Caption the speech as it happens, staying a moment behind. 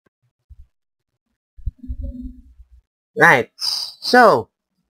Right. So,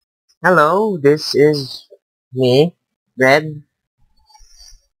 hello, this is me, Red,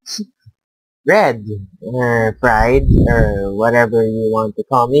 Pride, or whatever you want to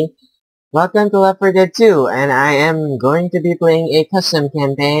call me. Welcome to L4D2, and I am going to be playing a custom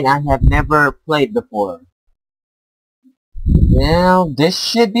campaign I have never played before. Now, this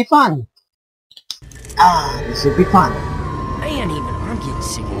should be fun. This should be fun. Man, even I'm getting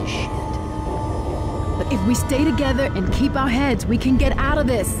sick of this shit. But if we stay together and keep our heads, we can get out of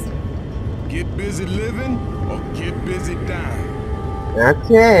this. Get busy living or get busy dying.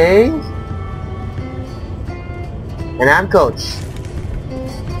 Okay. And I'm Coach.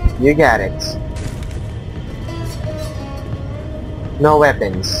 You got it. No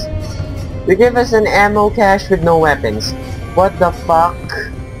weapons. You give us an ammo cache with no weapons. What the fuck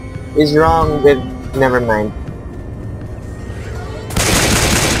is wrong with... Never mind.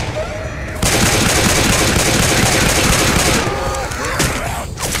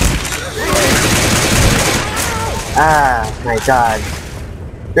 Ah, my god.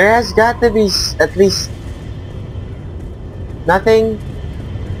 There has got to be at least... Nothing?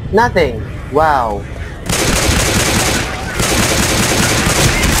 Nothing. Wow.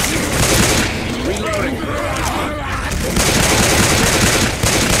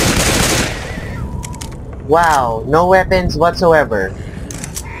 Wow, no weapons whatsoever.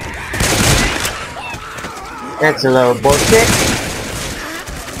 That's a little bullshit.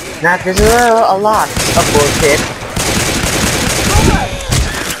 Not just a little, a lot of bullshit.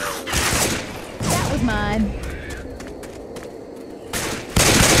 That was mine.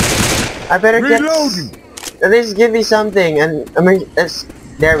 I better get... Reloading! At least give me something, and I mean,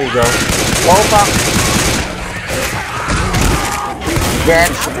 there we go. Oh fuck!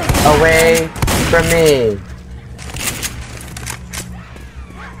 Get away from me!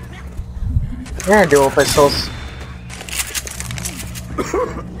 Yeah, dual pistols.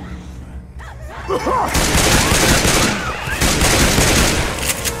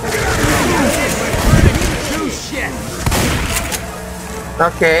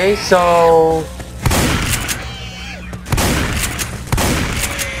 Okay, so...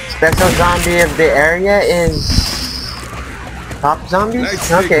 Special zombie of the area is... Top zombies?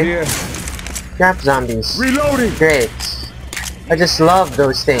 Nice Okay. here. Trap zombies. Reloading! Great. I just love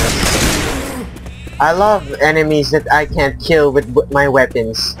those things. I love enemies that I can't kill with my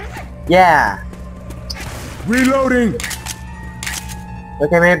weapons. Yeah. Reloading!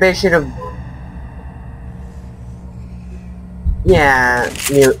 Okay, maybe I should have... Yeah,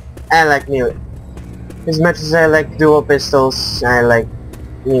 mute. I like mute. As much as I like dual pistols, I like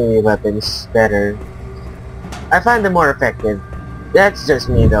melee weapons better. I find them more effective. That's just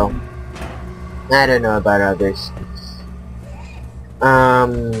me though. I don't know about others.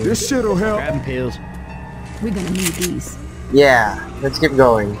 This shit'll help. Grabbing pills. We're gonna need these. Yeah, let's keep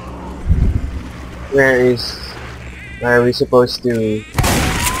going. Where are we supposed to...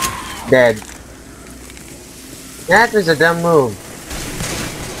 Dead. That was a dumb move.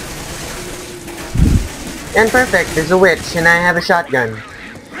 And perfect, there's a witch and I have a shotgun.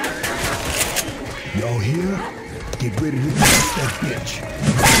 Y'all here? Get ready to blast that bitch.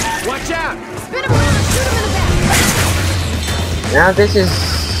 Watch out! Spin him around and shoot him in the back. Now this is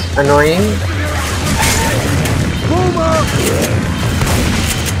annoying. Boom up!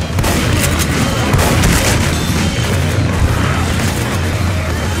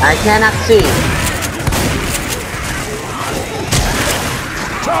 I cannot see.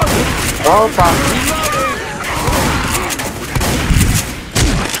 Oh fuck.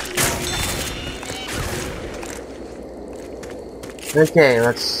 Okay,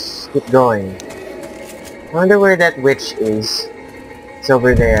 let's keep going. I wonder where that witch is. It's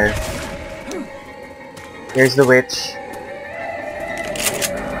over there. Here's the witch.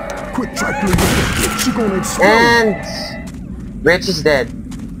 Quit trifling with this bitch. She gonna explode. And... Witch is dead.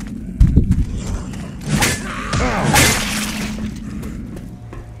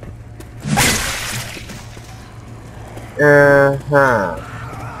 Uh-huh.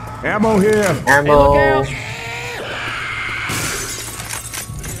 Ammo here. Ammo.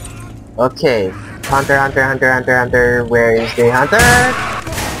 Okay. Hunter, hunter, hunter, hunter, hunter. Where is the hunter?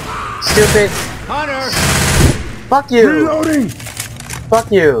 Stupid. Hunter! Fuck you. Reloading!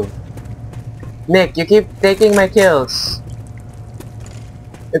 Fuck you. Nick, you keep taking my kills.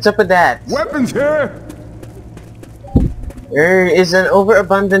 What's up with that? Weapons here! There is an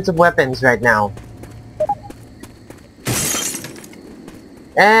overabundance of weapons right now.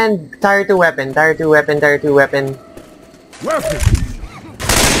 And tire 2 weapon, tire 2 weapon, tire 2 weapon. Weapons!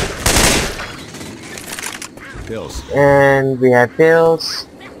 Pills. And we have pills.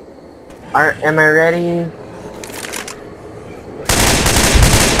 Am I ready?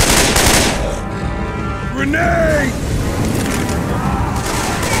 Grenade!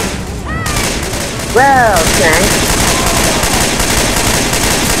 Well, thanks.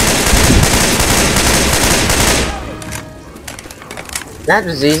 That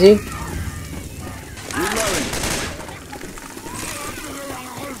was easy. Reloading.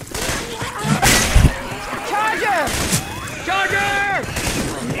 Charger! Charger!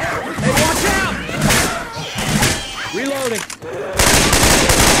 Hey, watch out! Reloading.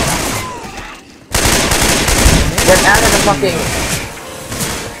 Get out of the fucking...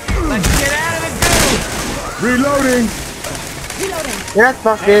 Let's get out of the goo! Reloading. You know what,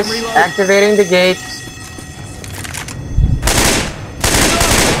 fuck this. Activating the gates.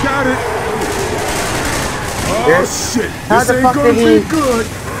 Got it. Oh Yes. shit. How This the ain't fuck gonna did he- be good.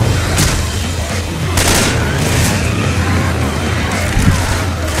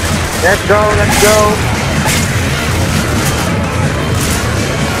 Let's go, let's go.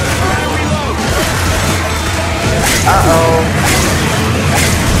 Uh-oh.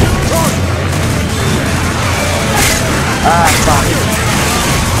 Ah, fuck.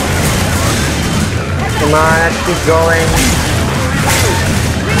 Come on, let's keep going.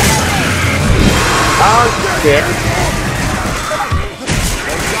 Oh, shit.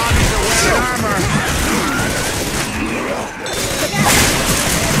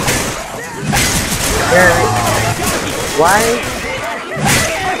 There. Why?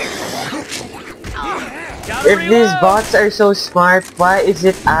 If these bots are so smart, why is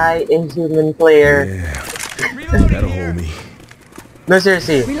it I, a human player? Yeah. That'll hold me. No,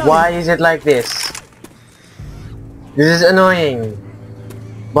 seriously, why is it like this? This is annoying.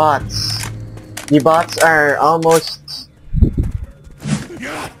 Bots. The bots are almost...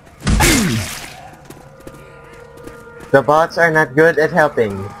 The bots are not good at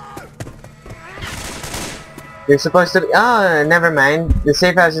helping. You're supposed to be... Oh, never mind. The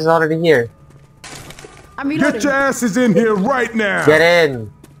safe house is already here. I'm reloading. Get your asses in here right now. Get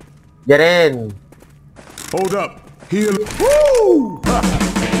in. Get in. Hold up. Heal. Woo!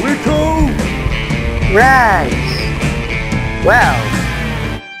 We cool. Right. Well.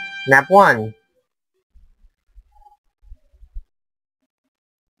 Nap 1.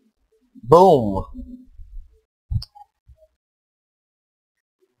 Boom.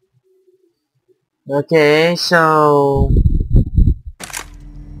 Okay, so...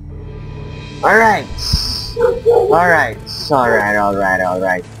 Alright. Alright.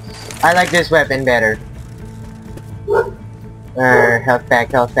 I like this weapon better. Health pack.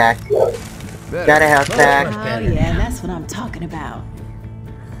 Got a health pack. Oh yeah, that's what I'm talking about.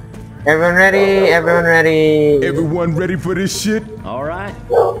 Everyone ready? Everyone ready for this shit? All right.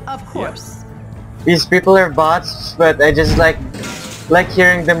 Of course. These people are bots, but I just like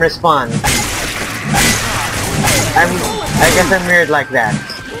hearing them respond. I guess I'm weird like that.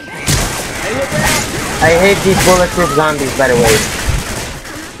 I hate these bulletproof zombies, by the way.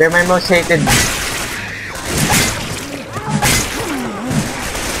 They're my most hated.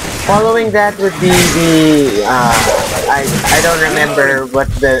 Following that would be the I don't remember what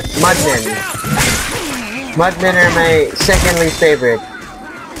the Mudmen. Mudmen are my second least favorite.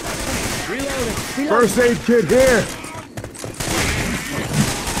 First aid kit here.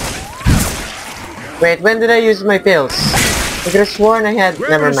 Wait, when did I use my pills? I could have sworn I had.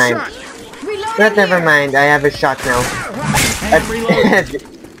 Grab Never a mind. shot. But never mind. I have a shot now.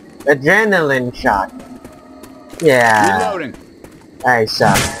 Adrenaline shot. Yeah. Reloading. I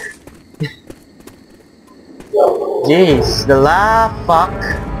suck. Jeez, the fuck.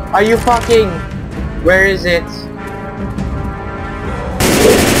 Are you fucking? Where is it?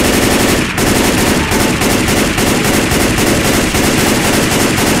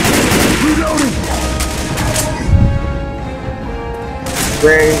 Reloading.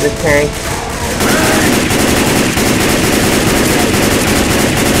 Where is the tank?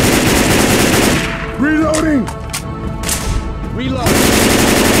 Reloading. Reload.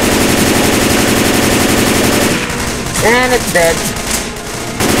 And it's dead.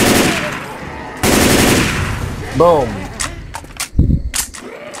 Boom.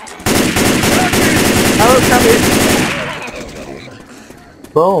 Oh, come here.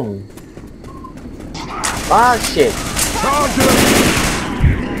 Boom. Oh shit.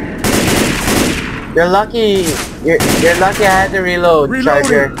 You're lucky. You're lucky I had to reload, Reloading.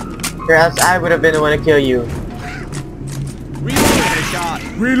 Charger. Or else I would have been the one to kill you. Reloading. Shot.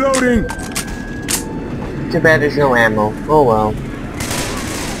 Reloading. Too bad there's no ammo. Oh well.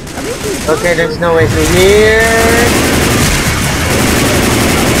 Okay, there's no way through here.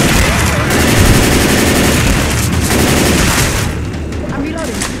 I'm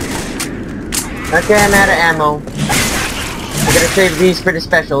reloading. Okay, I'm out of ammo. I'm gonna save these for the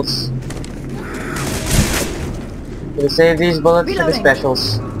specials. Gonna save these bullets for the Reloading.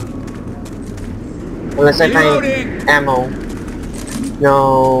 specials. Unless I find ammo.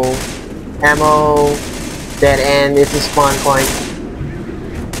 No. Ammo. Dead end. It's a spawn point.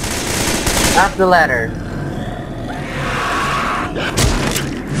 Up the ladder.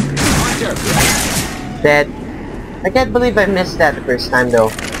 Dead. I can't believe I missed that the first time though.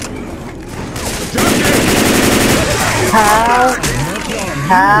 How?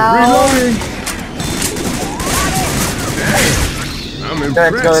 How? I'm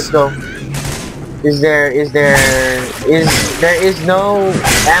impressed. Let's go. There is no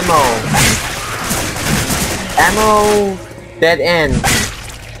ammo. Ammo. Dead end.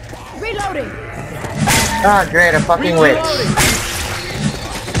 Reloading. Ah, great, a fucking witch.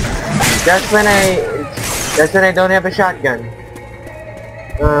 That's when I don't have a shotgun.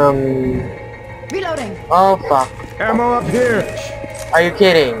 Reloading. Oh fuck. Ammo up here. Are you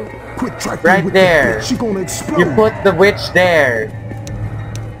kidding? Quit tracking Right with there. the bitch. She gonna explode. You put the witch there.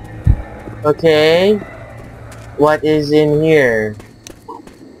 Okay. What is in here?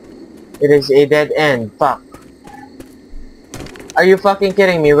 It is a dead end. Fuck. Are you fucking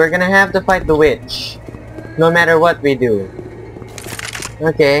kidding me? We're gonna have to fight the witch. No matter what we do.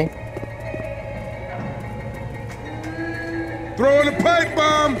 Okay. Throwing a pipe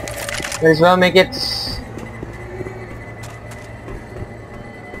bomb. Might as well make it.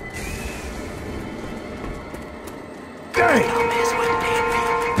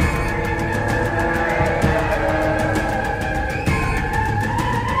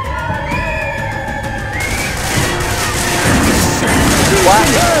 What?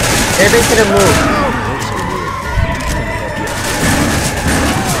 Maybe I should have moved.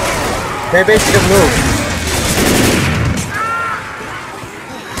 Maybe I should have moved.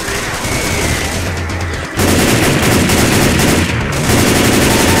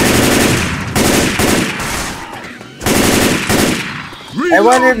 I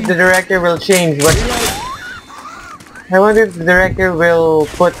wonder if the director will change what... I wonder if the director will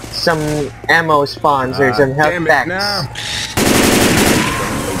put some ammo spawns or some health Damn it packs. now.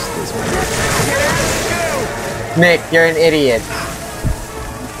 Nick, you're an idiot.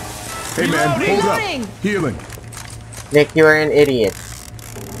 Hey man, hold Reloading. up. Healing. Nick, you are an idiot.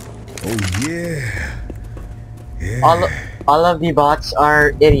 Oh yeah. All of the bots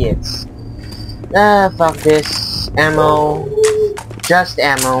are idiots. Ah, fuck this. Ammo. Just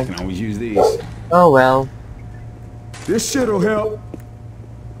ammo. Can always use these. Oh well. This shit'll help.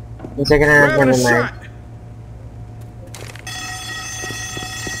 1 second, Grabbing never a mind. shot.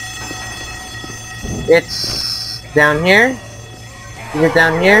 It's down here. Is it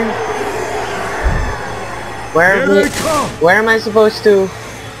down here? Here they come. Where am I supposed to?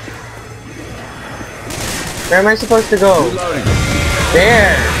 Where am I supposed to go? Reloading.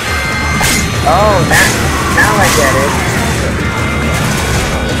 There. Oh, now I get it.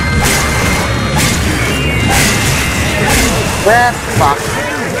 Well, fuck.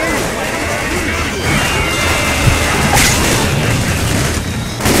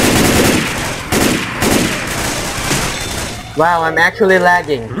 Wow, I'm actually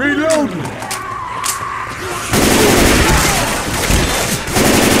lagging. Reloading.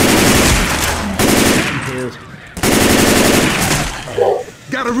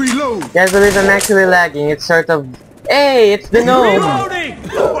 Gotta reload. You guys believe I'm actually lagging? It's sort of... Hey, it's the gnome!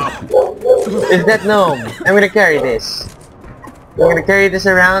 It's that gnome. I'm gonna carry this. I'm gonna carry this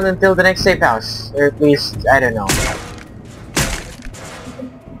around until the next safe house. Or at least, I don't know.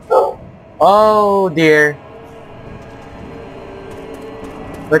 Oh dear.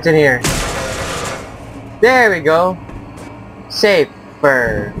 What's in here? There we go. Safer-ish.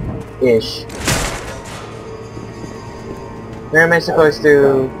 Where am I supposed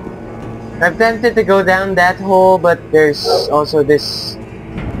to... I'm tempted to go down that hole, but there's also this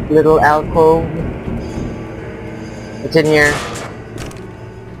little alcove. What's in here?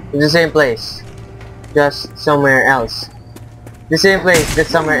 It's the same place. Just somewhere else. The same place,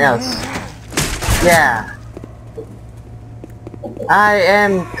 just somewhere else. Yeah. I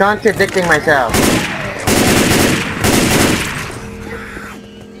am contradicting myself.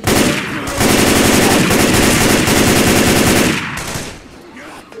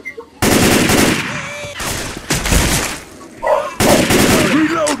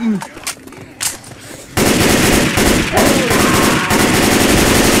 Reloading.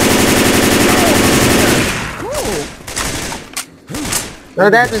 No,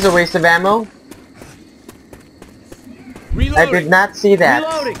 that was a waste of ammo. I did not see that.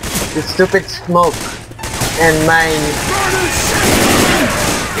 The stupid smoke and mine.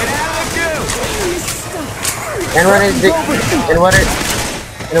 Get out of the goo! And what is the?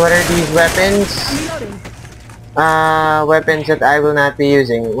 And what are these weapons? Weapons that I will not be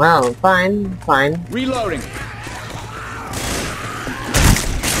using. Well, fine, fine. Reloading.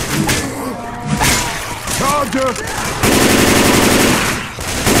 Charger!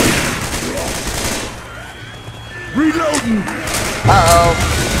 Reloading! Uh-oh.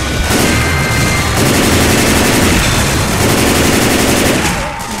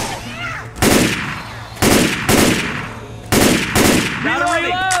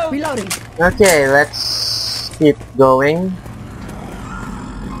 Reloading. Okay, let's keep going.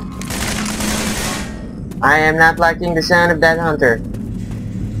 I am not liking the sound of that hunter.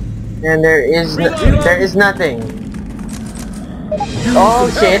 And there is nothing. Oh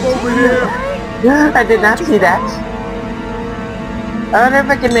shit! Over here! I did not see that. I wonder if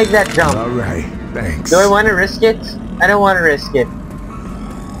I can make that jump. Alright, thanks. Do I want to risk it? I don't want to risk it.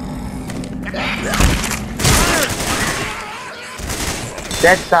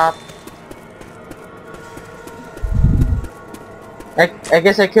 Dead stop. I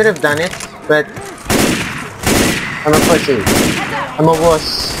guess I could have done it, but I'm a pussy. I'm a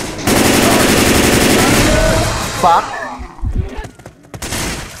wuss. Fuck.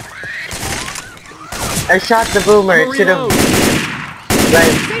 I shot the boomer. It should have.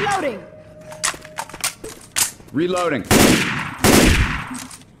 Like. Reloading.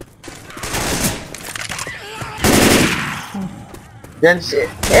 Then,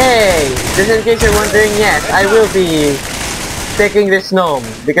 hey! Just in case you're wondering, yes, I will be taking this gnome,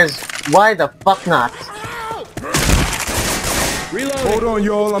 because why the fuck not? Reloading. Hold on,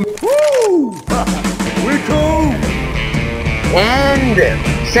 y'all. I'm. Woo! We're cool! And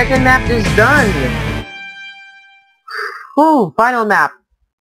second map is done! Whew, final map.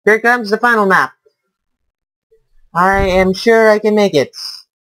 Here comes the final map. I am sure I can make it.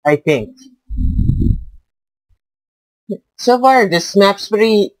 I think. So far, this map's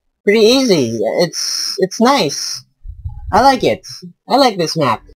pretty easy. It's nice. I like it. I like this map.